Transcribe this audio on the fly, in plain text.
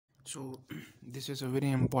So this is a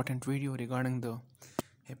very important video regarding the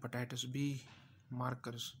hepatitis B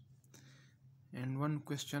markers, and one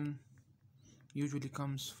question usually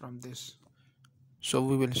comes from this. So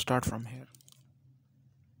we will start from here.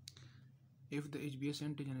 If the HBS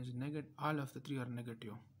antigen is negative, all of the three are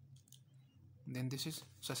negative, then this is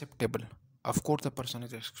susceptible. Of course the person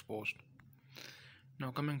is exposed.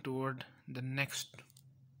 Now coming toward the next,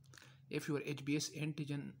 if your HBS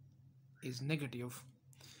antigen is negative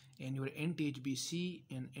and your anti-HBC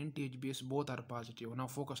and anti-HBS both are positive. Now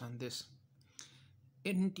focus on this.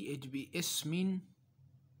 Anti-HBS mean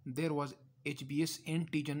there was HBS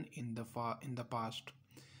antigen in the past.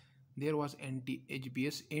 There was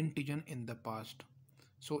anti-HBS antigen in the past.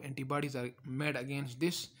 So antibodies are made against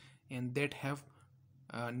this, and that have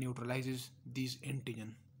neutralizes these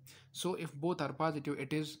antigen. So if both are positive,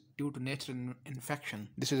 it is due to natural infection.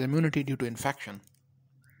 This is immunity due to infection.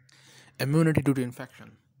 Immunity due to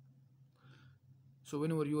infection. So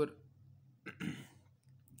whenever you are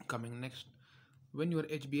coming next, when your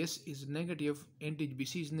HBS is negative,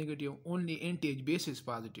 anti-HBC is negative, only anti-HBS is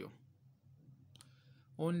positive.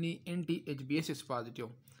 Only anti-HBS is positive.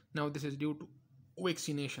 Now this is due to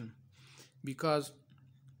vaccination, because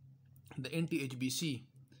the anti-HBC,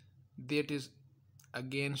 that is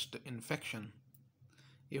against infection.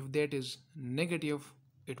 If that is negative,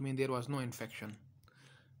 it means there was no infection.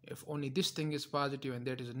 If only this thing is positive and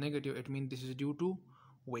that is negative, it means this is due to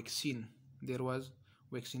vaccine. There was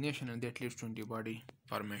vaccination and that leads to antibody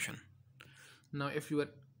formation. Now if you are,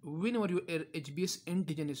 whenever your HBS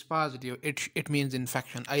antigen is positive, it means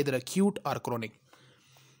infection, either acute or chronic.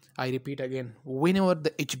 I repeat again, whenever the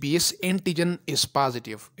HBS antigen is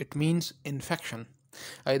positive, it means infection,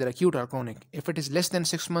 either acute or chronic. If it is less than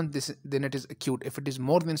 6 months, then it is acute. If it is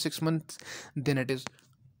more than 6 months, then it is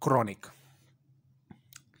chronic.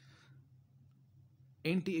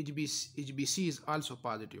 Anti-HBC is also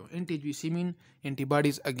positive. Anti-HBC mean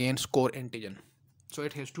antibodies against core antigen. So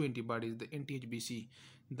it has two antibodies, the anti-HBC,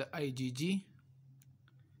 the IgG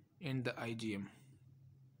and the IgM.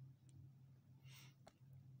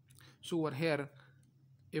 So over here,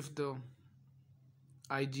 if the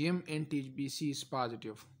IgM anti-HBC is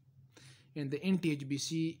positive and the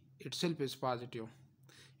anti-HBC itself is positive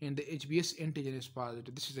and the HBS antigen is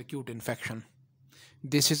positive, this is acute infection.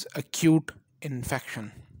 This is acute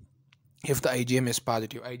infection. If the IgM is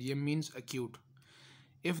positive, IgM means acute.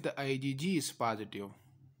 If the IgG is positive,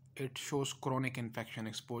 it shows chronic infection,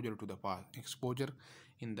 exposure to the past, exposure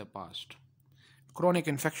in the past. Chronic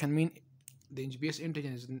infection mean the HBS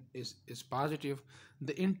antigen is positive,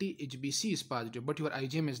 the anti-HBC is positive, but your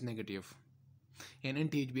IgM is negative and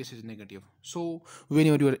anti-HBS is negative. So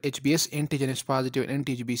whenever your HBS antigen is positive and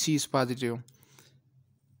anti-HBC is positive,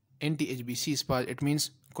 anti-HBC is positive, it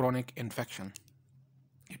means chronic infection.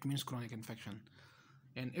 It means chronic infection.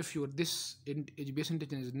 And if your this HBS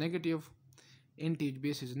antigen is negative,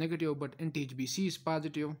 anti-HBS is negative, but anti-HBC is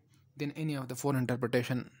positive, then any of the four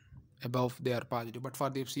interpretation above, they are positive. But for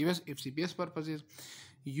the FCPS purposes,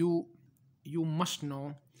 you must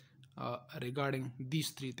know regarding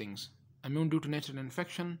these three things: immune due to natural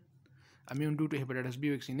infection, immune due to hepatitis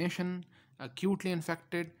B vaccination, acutely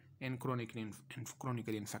infected, and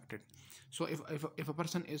chronically infected. So if a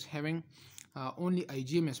person is having only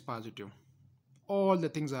IgM is positive, all the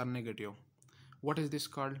things are negative, what is this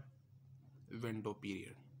called? Window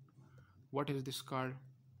period. What is this called?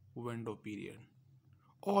 Window period.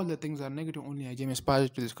 All the things are negative, only IgM is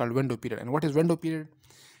positive, this is called window period. And what is window period?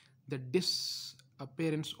 The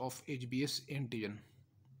disappearance of HBS antigen.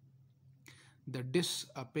 The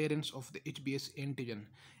disappearance of the HBS antigen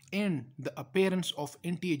and the appearance of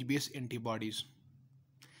anti-HBS antibodies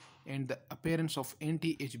and the appearance of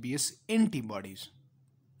anti-HBS antibodies.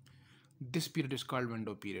 This period is called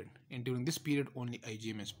window period, and during this period only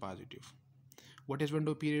IgM is positive. What is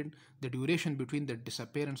window period? The duration between the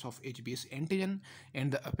disappearance of HBS antigen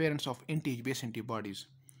and the appearance of anti-HBS antibodies.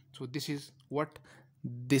 So this is what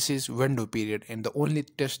this is window period, and the only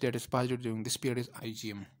test that is positive during this period is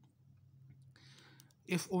IgM.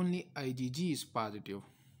 If only IgG is positive,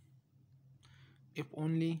 if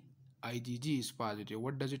only IgG is positive,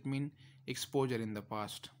 what does it mean? Exposure in the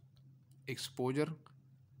past. Exposure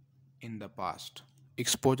in the past.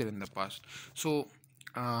 Exposure in the past. So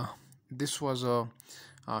this was a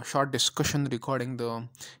short discussion regarding the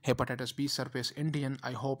hepatitis B surface antigen.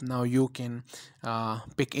 I hope now you can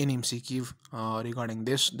pick any MCQ regarding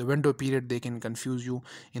this. The window period, they can confuse you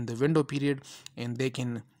in the window period, and they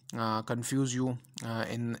can confuse you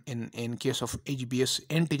in case of HBS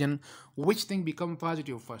antigen. Which thing become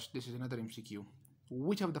positive first? This is another MCQ.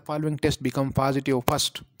 Which of the following tests become positive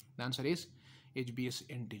first? The answer is HBS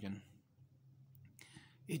antigen.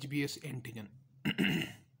 HBS antigen.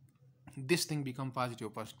 This thing become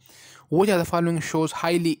positive first. Which of the following shows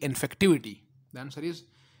highly infectivity? The answer is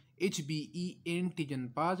Hbe antigen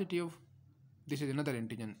positive. This is another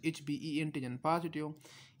antigen, Hbe antigen positive,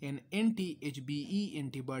 and anti-Hbe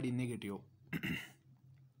antibody negative.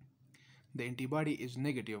 The antibody is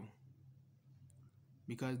negative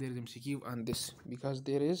because there is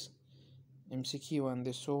MCQ on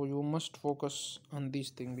this. So you must focus on this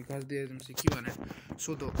thing because there is MCQ on it.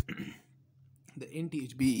 So the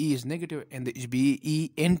anti-Hbe is negative and the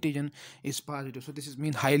Hbe antigen is positive. So this is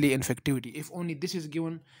mean highly infectivity. If only this is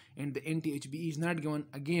given and the anti-Hbe is not given,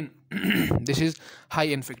 again this is high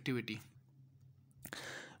infectivity.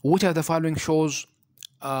 Which of the following shows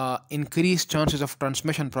increased chances of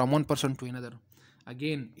transmission from one person to another?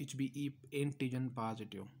 Again, Hbe antigen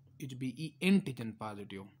positive. Hbe antigen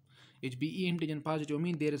positive. Hbe antigen positive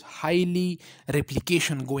means there is highly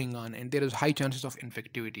replication going on and there is high chances of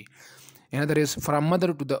infectivity. Another is from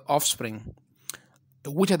mother to the offspring.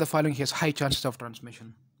 Which of the following has high chances of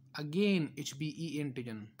transmission? Again, Hbe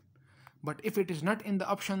antigen. But if it is not in the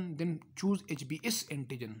option, then choose HBS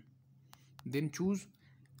antigen.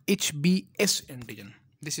 HBS antigen.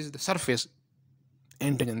 This is the surface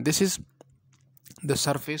antigen. This is the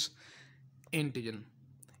surface antigen.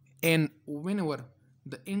 And whenever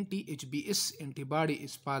the anti-HBS antibody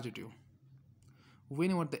is positive,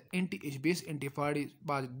 this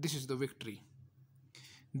is the victory.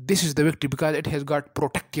 This is the victory because it has got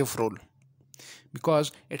protective role.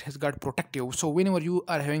 So whenever you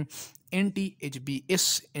are having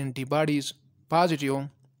anti-HBS antibodies positive,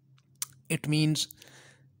 it means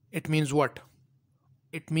what?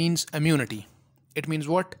 It means immunity. It means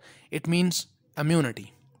what? It means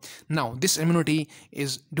immunity. Now this immunity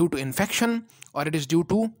is due to infection or it is due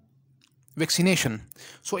to vaccination.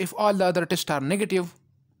 So if all the other tests are negative,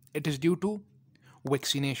 it is due to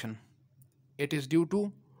vaccination. If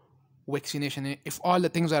all the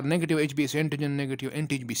things are negative, HBS antigen negative,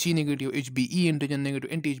 anti-HBC negative, Hbe antigen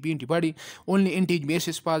negative, anti-Hb antibody, only anti-HBS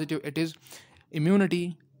is positive, it is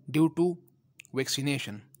immunity due to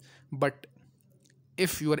vaccination. But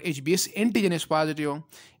if your HBS antigen is positive,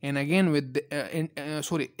 and again with the,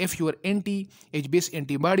 if your anti-HBS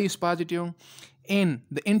antibody is positive and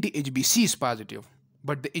the anti-HBC is positive,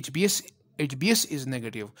 but the HBS is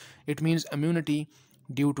negative, it means immunity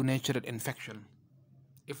due to natural infection.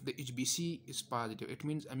 If the HBC is positive, it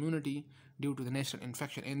means immunity due to the natural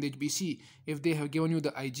infection. And the HBC, if they have given you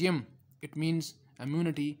the IgM, it means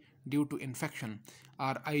immunity due to infection.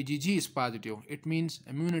 Or IgG is positive, it means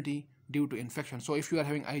immunity due to infection. So if you are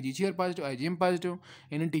having IgG positive, IgM positive,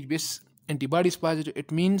 and anti-HBS antibodies positive,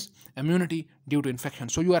 it means immunity due to infection.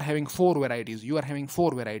 So you are having four varieties.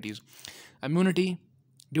 Immunity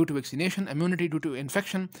due to vaccination, immunity due to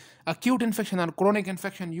infection, acute infection or chronic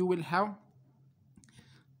infection, you will have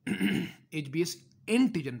HBS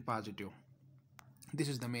antigen positive. This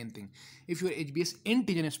is the main thing. If your HBS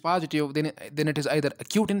antigen is positive, then it is either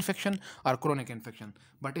acute infection or chronic infection.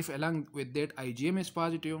 But if along with that IgM is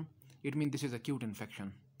positive, it means this is acute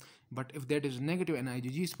infection. But if that is negative and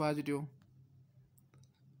IgG is positive,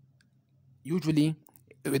 usually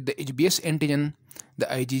with the HBS antigen, the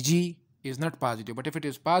IgG is not positive. But if it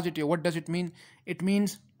is positive, what does it mean? It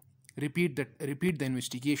means repeat the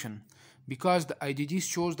investigation, because the IgG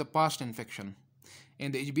shows the past infection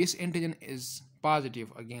and the HBS antigen is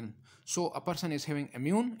positive again. So a person is having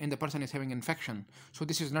immune and the person is having infection. So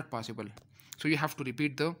this is not possible. So you have to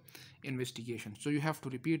repeat the investigation. So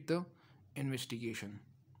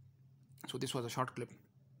this was a short clip.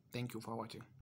 Thank you for watching.